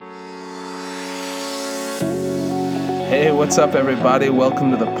Hey, what's up, everybody?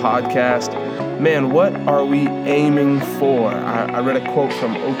 Welcome to the podcast. Man, what are we aiming for? I read a quote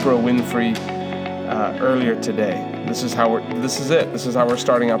from Oprah Winfrey earlier today. This is how we're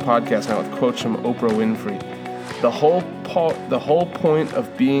starting our podcast now, with quotes from Oprah Winfrey. The whole point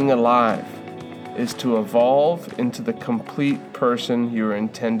of being alive is to evolve into the complete person you are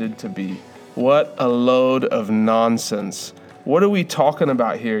intended to be. What a load of nonsense. What are we talking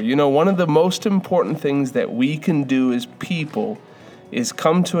about here? You know, one of the most important things that we can do as people is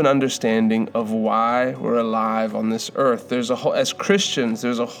come to an understanding of why we're alive on this earth. As Christians,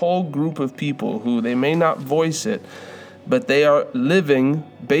 there's a whole group of people who they may not voice it, but they are living,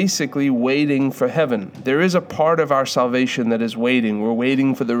 basically waiting for heaven. There is a part of our salvation that is waiting. We're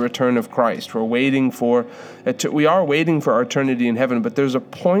waiting for the return of Christ. We are waiting for our eternity in heaven, but there's a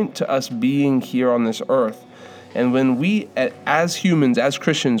point to us being here on this earth. And when we, as humans, as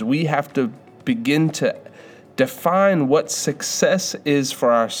Christians, we have to begin to define what success is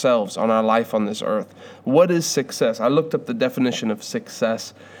for ourselves on our life on this earth. What is success? I looked up the definition of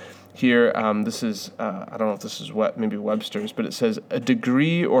success here. This is, I don't know if this is maybe Webster's, but it says a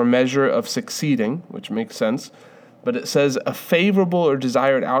degree or measure of succeeding, which makes sense. But it says a favorable or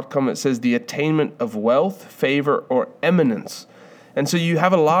desired outcome. It says the attainment of wealth, favor, or eminence. And so you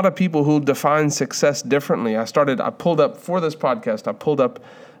have a lot of people who define success differently. I pulled up for this podcast,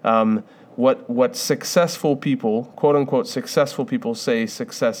 what successful people, quote unquote, successful people say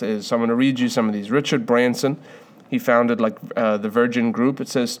success is. So I'm going to read you some of these. Richard Branson, he founded the Virgin Group. It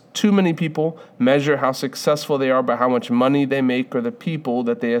says, too many people measure how successful they are by how much money they make or the people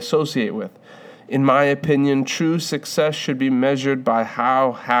that they associate with. In my opinion, true success should be measured by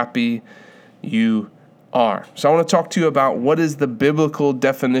how happy you are. So I want to talk to you about what is the biblical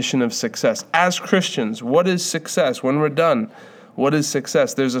definition of success. As Christians, what is success? When we're done, what is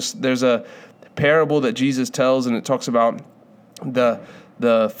success? There's a parable that Jesus tells, and it talks about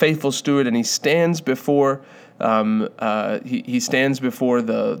the faithful steward, and he stands before he stands before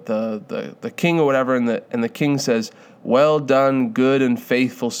the king or whatever, and the king says, "Well done, good and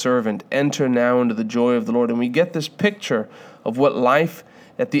faithful servant. Enter now into the joy of the Lord." And we get this picture of what life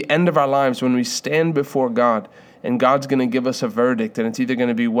at the end of our lives, when we stand before God, and God's going to give us a verdict, and it's either going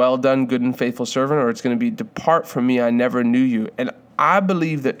to be, "Well done, good and faithful servant," or it's going to be, "Depart from me, I never knew you." And I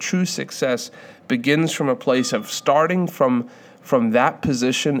believe that true success begins from a place of starting from that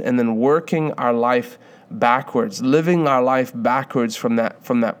position and then working our life backwards, living our life backwards from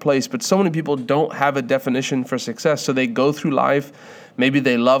that place. But so many people don't have a definition for success, so they go through life. Maybe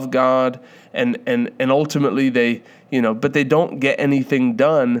they love God, and ultimately but they don't get anything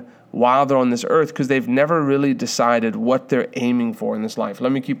done while they're on this earth because they've never really decided what they're aiming for in this life.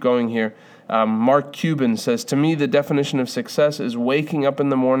 Let me keep going here. Mark Cuban says, "To me, the definition of success is waking up in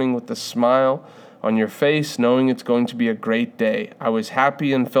the morning with a smile on your face, knowing it's going to be a great day. I was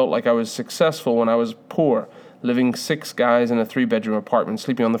happy and felt like I was successful when I was poor, living 6 guys in a 3-bedroom apartment,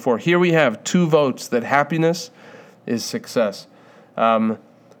 sleeping on the floor." Here we have 2 votes that happiness is success.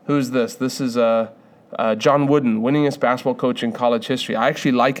 Who's this? This is John Wooden, winningest basketball coach in college history. I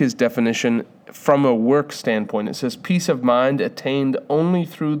actually like his definition from a work standpoint. It says, "Peace of mind attained only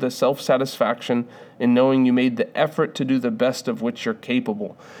through the self-satisfaction in knowing you made the effort to do the best of which you're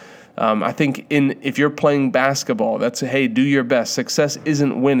capable." I think if you're playing basketball, that's hey, do your best. Success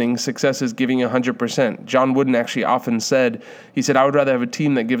isn't winning. Success is giving 100%. John Wooden actually often said, I would rather have a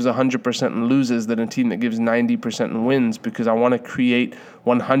team that gives 100% and loses than a team that gives 90% and wins, because I want to create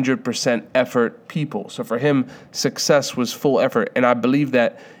 100% effort people. So for him, success was full effort. And I believe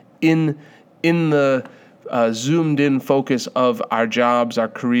that in the zoomed in focus of our jobs, our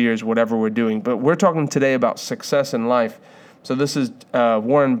careers, whatever we're doing. But we're talking today about success in life. So this is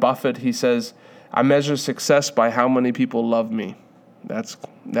Warren Buffett. He says, "I measure success by how many people love me." That's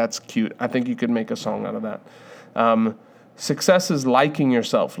cute. I think you could make a song out of that. Success is liking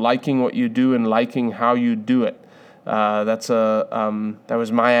yourself, liking what you do and liking how you do it. That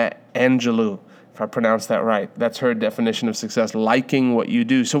was Maya Angelou, if I pronounced that right. That's her definition of success, liking what you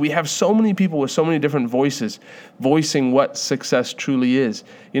do. So we have so many people with so many different voices voicing what success truly is.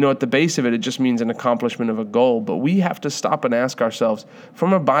 At the base of it, it just means an accomplishment of a goal. But we have to stop and ask ourselves,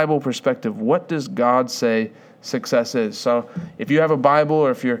 from a Bible perspective, what does God say success is? So if you have a Bible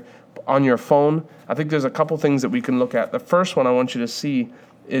or if you're on your phone, I think there's a couple things that we can look at. The first one I want you to see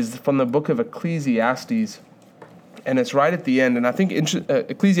is from the book of Ecclesiastes. And it's right at the end. And I think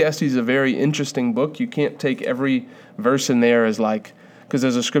Ecclesiastes is a very interesting book. You can't take every verse in there as because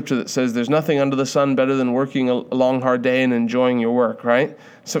there's a scripture that says there's nothing under the sun better than working a long, hard day and enjoying your work, right?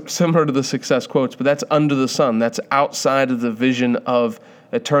 So, similar to the success quotes, but that's under the sun. That's outside of the vision of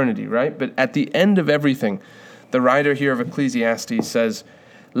eternity, right? But at the end of everything, The writer here of Ecclesiastes says,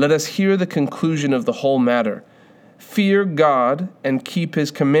 "Let us hear the conclusion of the whole matter. Fear God and keep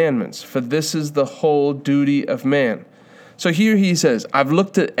his commandments, for this is the whole duty of man." So here he says, I've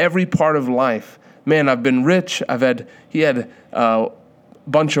looked at every part of life. Man, I've been rich. He had a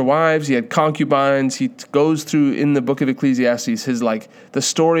bunch of wives. He had concubines. He goes through in the book of Ecclesiastes the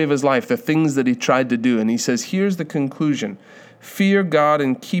story of his life, the things that he tried to do. And he says, here's the conclusion. Fear God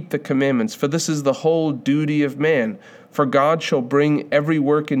and keep the commandments, for this is the whole duty of man. For God shall bring every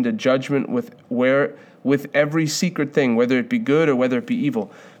work into judgment with every secret thing, whether it be good or whether it be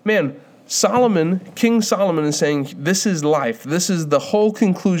evil. Man, King Solomon is saying, this is life. This is the whole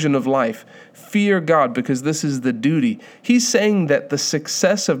conclusion of life. Fear God, because this is the duty. He's saying that the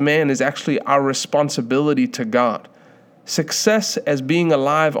success of man is actually our responsibility to God. Success as being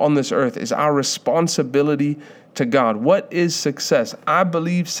alive on this earth is our responsibility to God. What is success? I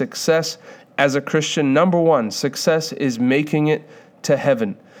believe success as a Christian, number one, success is making it to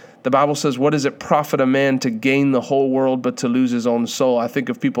heaven. The Bible says, what does it profit a man to gain the whole world but to lose his own soul? I think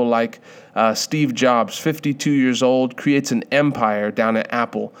of people like Steve Jobs, 52 years old, creates an empire down at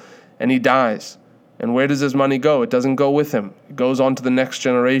Apple, and he dies. And where does his money go? It doesn't go with him. It goes on to the next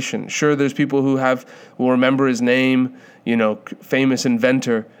generation. Sure, there's people who will remember his name, famous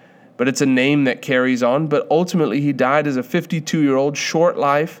inventor, but it's a name that carries on. But ultimately, he died as a 52-year-old, short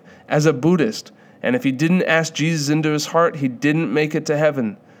life, as a Buddhist. And if he didn't ask Jesus into his heart, he didn't make it to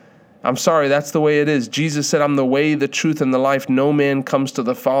heaven. I'm sorry, that's the way it is. Jesus said, I'm the way, the truth, and the life. No man comes to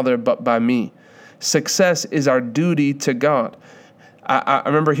the Father but by me. Success is our duty to God. I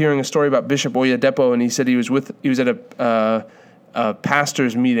remember hearing a story about Bishop Oyedepo, and he said he was at a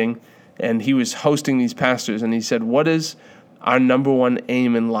pastor's meeting, and he was hosting these pastors, and he said, what is our number one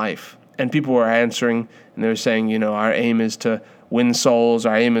aim in life? And people were answering, and they were saying, our aim is to win souls,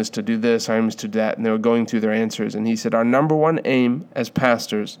 our aim is to do this, our aim is to do that, and they were going through their answers. And he said, our number one aim as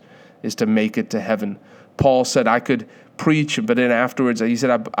pastors is to make it to heaven. Paul said, I could preach, but then afterwards, he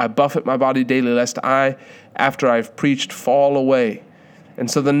said, I buffet my body daily, lest I, after I've preached, fall away. And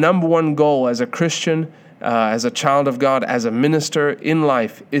so the number one goal as a Christian, as a child of God, as a minister in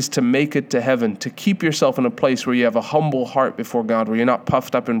life, is to make it to heaven, to keep yourself in a place where you have a humble heart before God, where you're not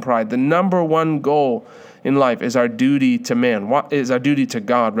puffed up in pride. The number one goal in life is our duty to man. What is our duty to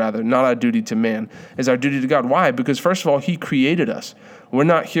God, rather, not our duty to man, is our duty to God. Why? Because first of all, he created us. We're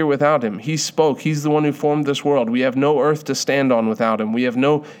not here without him. He spoke. He's the one who formed this world. We have no earth to stand on without him. We have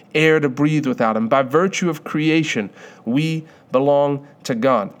no air to breathe without him. By virtue of creation, we belong to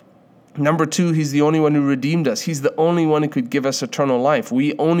God. Number two, he's the only one who redeemed us. He's the only one who could give us eternal life.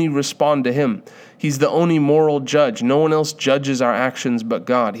 We only respond to him. He's the only moral judge. No one else judges our actions but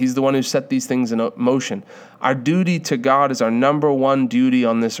God. He's the one who set these things in motion. Our duty to God is our number one duty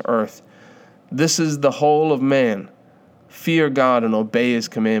on this earth. This is the whole of man. Fear God and obey his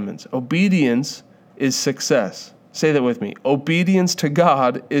commandments. Obedience is success. Say that with me. Obedience to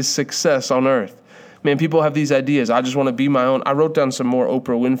God is success on earth. Man, people have these ideas. I just want to be my own. I wrote down some more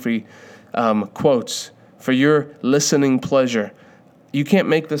Oprah Winfrey quotes for your listening pleasure. You can't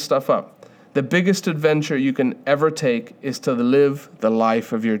make this stuff up. The biggest adventure you can ever take is to live the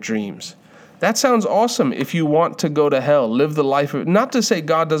life of your dreams. That sounds awesome. If you want to go to hell, live the life of, not to say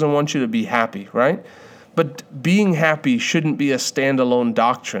God doesn't want you to be happy, right? But being happy shouldn't be a standalone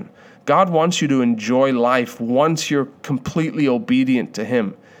doctrine. God wants you to enjoy life once you're completely obedient to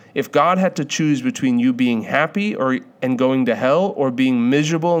him. If God had to choose between you being happy and going to hell or being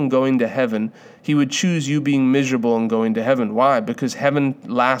miserable and going to heaven, he would choose you being miserable and going to heaven. Why? Because heaven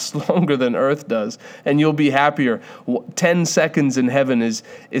lasts longer than earth does, and you'll be happier. 10 seconds in heaven is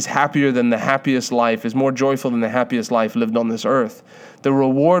happier than the happiest life, is more joyful than the happiest life lived on this earth. The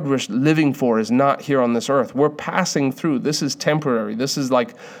reward we're living for is not here on this earth. We're passing through. This is temporary. This is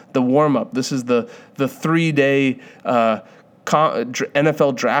like the warm-up. This is the 3-day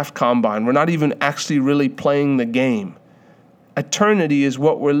NFL draft combine. We're not even actually really playing the game. Eternity is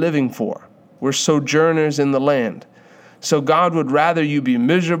what we're living for. We're sojourners in the land. So God would rather you be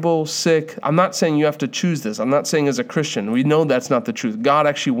miserable, sick. I'm not saying you have to choose this. I'm not saying as a Christian. We know that's not the truth. God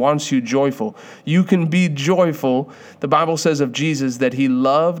actually wants you joyful. You can be joyful. The Bible says of Jesus that he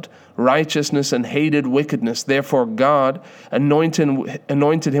loved righteousness and hated wickedness. Therefore, God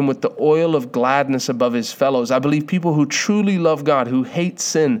anointed him with the oil of gladness above his fellows. I believe people who truly love God, who hate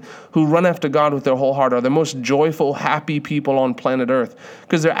sin, who run after God with their whole heart are the most joyful, happy people on planet Earth.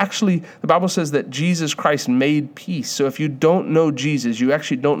 Because they're actually, the Bible says that Jesus Christ made peace. So if you don't know Jesus, you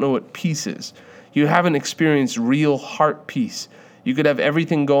actually don't know what peace is. You haven't experienced real heart peace. You could have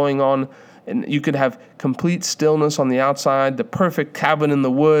everything going on, and you could have complete stillness on the outside, the perfect cabin in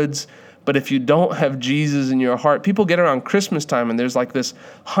the woods, But if you don't have Jesus in your heart, people get around Christmas time and there's like this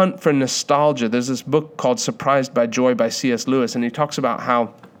hunt for nostalgia. There's this book called Surprised by Joy by C.S. Lewis, and he talks about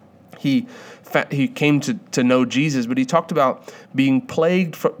how he came to know Jesus, but he talked about being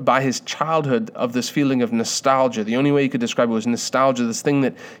plagued by his childhood of this feeling of nostalgia. The only way he could describe it was nostalgia, this thing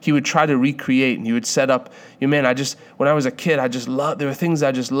that he would try to recreate, and he would set up, when I was a kid, there were things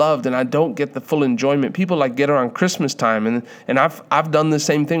I just loved, and I don't get the full enjoyment. People like get around Christmas time, and I've done the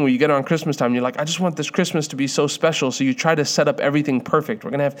same thing where you get around Christmas time, and you're like, I just want this Christmas to be so special, so you try to set up everything perfect.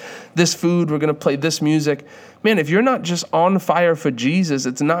 We're going to have this food, we're going to play this music. Man, if you're not just on fire for Jesus,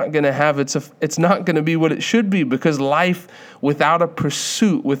 it's not going to be what it should be, because life without a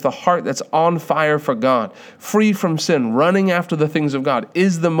pursuit with a heart that's on fire for God, free from sin, running after the things of God,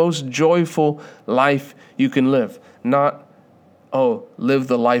 is the most joyful life you can live. Not, live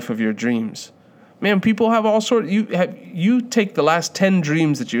the life of your dreams. Man, people have all sorts. You take the last 10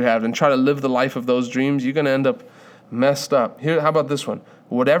 dreams that you have and try to live the life of those dreams, you're going to end up messed up. Here, how about this one?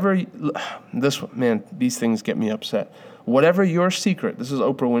 These things get me upset. Whatever your secret, this is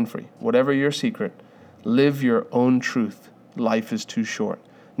Oprah Winfrey, whatever your secret, live your own truth. Life is too short.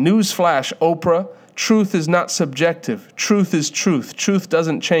 Newsflash, Oprah, truth is not subjective. Truth is truth. Truth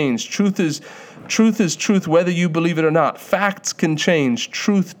doesn't change. Truth is truth whether you believe it or not. Facts can change.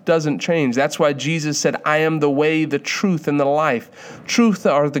 Truth doesn't change. That's why Jesus said, I am the way, the truth, and the life. Truth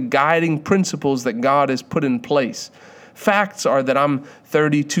are the guiding principles that God has put in place. Facts are that I'm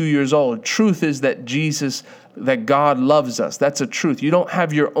 32 years old. Truth is that that God loves us. That's a truth. You don't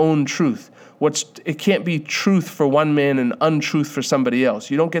have your own truth. It can't be truth for one man and untruth for somebody else.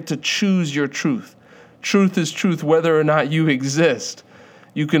 You don't get to choose your truth. Truth is truth whether or not you exist.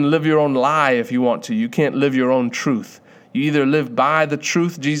 You can live your own lie if you want to. You can't live your own truth. You either live by the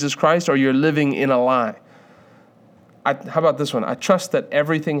truth, Jesus Christ, or you're living in a lie. How about this one? I trust that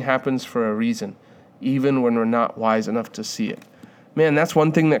everything happens for a reason, even when we're not wise enough to see it. Man, that's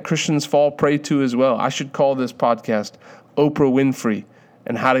one thing that Christians fall prey to as well. I should call this podcast Oprah Winfrey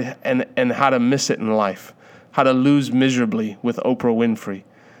and how to miss it in life. How to lose miserably with Oprah Winfrey.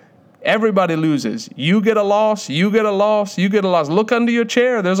 Everybody loses. You get a loss, you get a loss, you get a loss. Look under your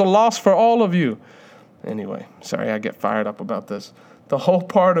chair. There's a loss for all of you. Anyway, sorry I get fired up about this. The whole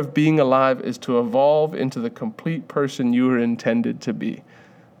part of being alive is to evolve into the complete person you were intended to be.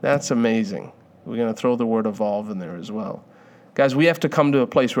 That's amazing. We're going to throw the word evolve in there as well. Guys, we have to come to a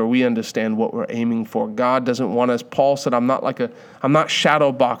place where we understand what we're aiming for. God doesn't want us. Paul said, I'm not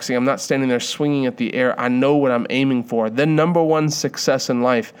shadow boxing. I'm not standing there swinging at the air. I know what I'm aiming for. The number one success in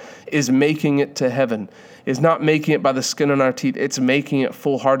life is making it to heaven. Is not making it by the skin on our teeth. It's making it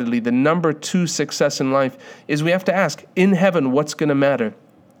full-heartedly. The number two success in life is we have to ask, in heaven, what's going to matter?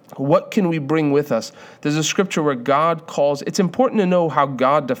 What can we bring with us? There's a scripture where God calls. It's important to know how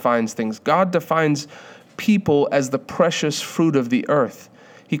God defines things. God defines people as the precious fruit of the earth.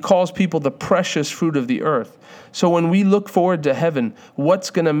 He calls people the precious fruit of the earth. So when we look forward to heaven, what's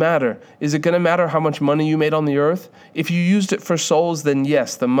going to matter? Is it going to matter how much money you made on the earth? If you used it for souls, then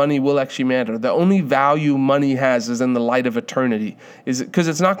yes, the money will actually matter. The only value money has is in the light of eternity. Because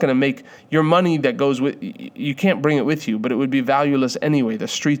it's not going to make your money that goes with, you can't bring it with you, but it would be valueless anyway. The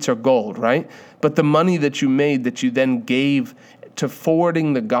streets are gold, right? But the money that you made that you then gave to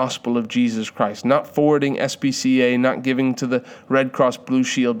forwarding the gospel of Jesus Christ, not forwarding SPCA, not giving to the Red Cross Blue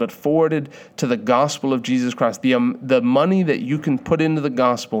Shield, but forwarded to the gospel of Jesus Christ. The money that you can put into the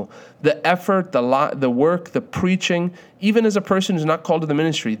gospel, the effort, the work, the preaching, even as a person who's not called to the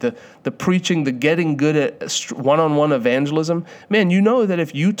ministry, the preaching, the getting good at one-on-one evangelism. Man, you know that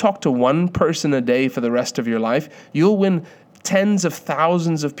if you talk to one person a day for the rest of your life, you'll win tens of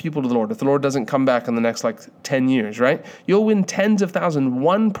thousands of people to the Lord. If the Lord doesn't come back in the next 10 years, right? You'll win tens of thousands,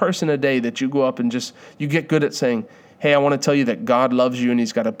 one person a day that you go up and you get good at saying, hey, I want to tell you that God loves you and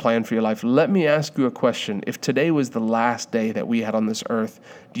he's got a plan for your life. Let me ask you a question. If today was the last day that we had on this earth,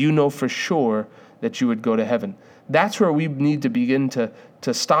 do you know for sure that you would go to heaven? That's where we need to begin to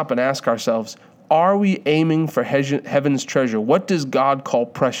stop and ask ourselves, are we aiming for heaven's treasure? What does God call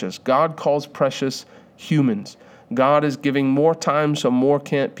precious? God calls precious humans. God is giving more time so more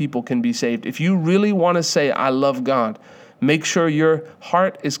people can be saved. If you really want to say, I love God, make sure your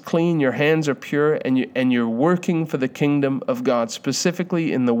heart is clean, your hands are pure, and you're working for the kingdom of God,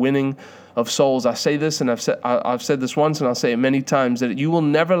 specifically in the winning of souls. I say this, and I've said this once, and I'll say it many times, that you will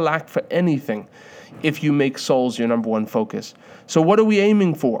never lack for anything if you make souls your number one focus. So what are we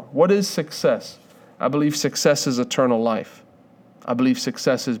aiming for? What is success? I believe success is eternal life. I believe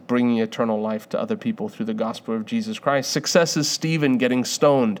success is bringing eternal life to other people through the gospel of Jesus Christ. Success is Stephen getting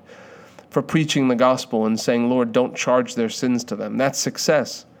stoned for preaching the gospel and saying, Lord, don't charge their sins to them. That's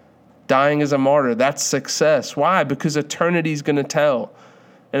success. dying as a martyr. That's success. Why? Because eternity's going to tell.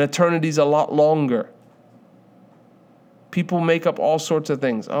 And eternity's a lot longer. People make up all sorts of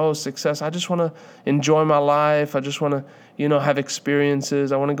things. Oh, success. I just want to enjoy my life. I just want to, have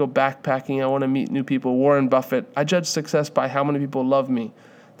experiences. I want to go backpacking. I want to meet new people. Warren Buffett. I judge success by how many people love me.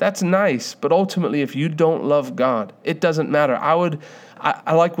 That's nice. But ultimately, if you don't love God, it doesn't matter.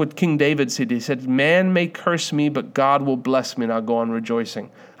 I like what King David said. He said, man may curse me, but God will bless me, and I'll go on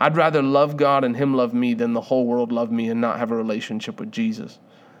rejoicing. I'd rather love God and him love me than the whole world love me and not have a relationship with Jesus.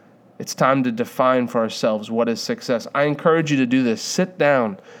 It's time to define for ourselves what is success. I encourage you to do this. Sit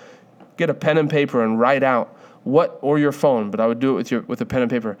down, get a pen and paper and write out or your phone, but I would do it with a pen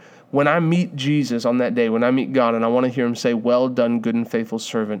and paper. When I meet Jesus on that day, when I meet God and I want to hear him say, well done, good and faithful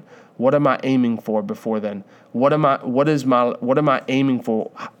servant, what am I aiming for before then? What am I aiming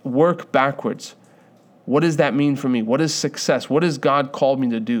for? Work backwards. What does that mean for me? What is success? What has God called me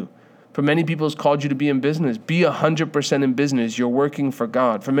to do? For many people, he's called you to be in business. Be 100% in business. You're working for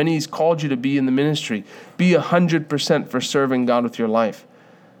God. For many, he's called you to be in the ministry. Be 100% for serving God with your life.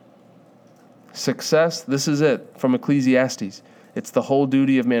 Success, this is it from Ecclesiastes. It's the whole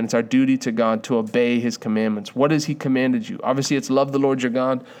duty of man. It's our duty to God to obey his commandments. What has he commanded you? Obviously, it's love the Lord your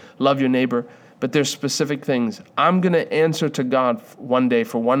God, love your neighbor. But there's specific things. I'm going to answer to God one day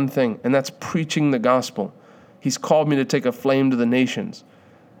for one thing, and that's preaching the gospel. He's called me to take a flame to the nations.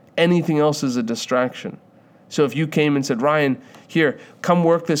 Anything else is a distraction. So if you came and said, Ryan, here, come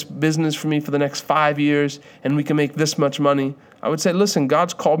work this business for me for the next 5 years and we can make this much money, I would say, listen,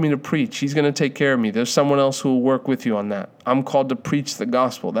 God's called me to preach. He's going to take care of me. There's someone else who will work with you on that. I'm called to preach the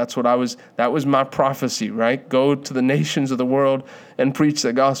gospel. That was my prophecy, right? Go to the nations of the world and preach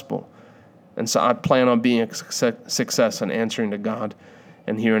the gospel. And so I plan on being a success and answering to God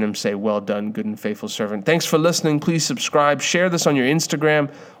and hearing him say, well done, good and faithful servant. Thanks for listening. Please subscribe. Share this on your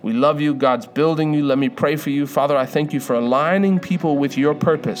Instagram. We love you. God's building you. Let me pray for you. Father, I thank you for aligning people with your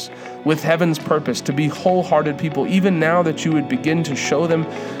purpose, with heaven's purpose, to be wholehearted people, even now that you would begin to show them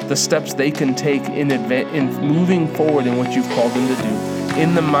the steps they can take in moving forward in what you've called them to do.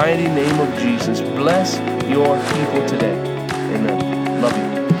 In the mighty name of Jesus, bless your people today. Amen. Love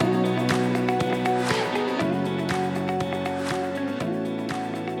you.